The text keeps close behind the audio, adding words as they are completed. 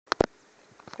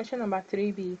Question number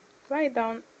 3b. Write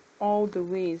down all the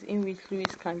ways in which Louis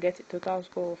can get a total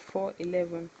score of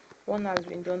 411. One has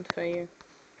been done for you.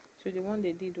 So the one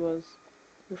they did was,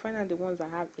 you find out the ones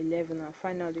that have 11 and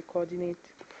find out the coordinate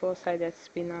 4-sided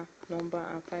spinor number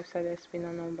and 5-sided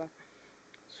spinor number.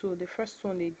 So the first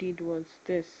one they did was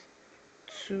this,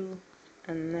 2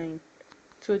 and 9.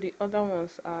 So the other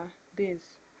ones are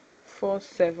this, 4,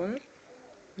 7.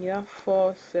 You have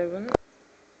 4, 7.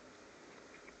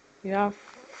 You have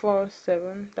 4,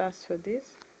 7. That's for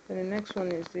this. And the next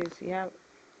one is this. You have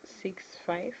 6,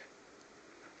 5.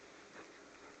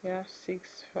 You have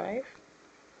 6, 5.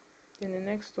 Then the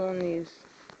next one is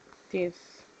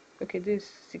this. Okay, this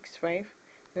 6, 5.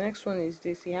 The next one is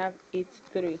this. You have 8,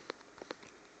 3.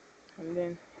 And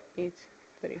then 8,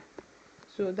 3.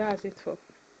 So that's it for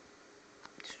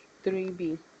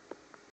 3b.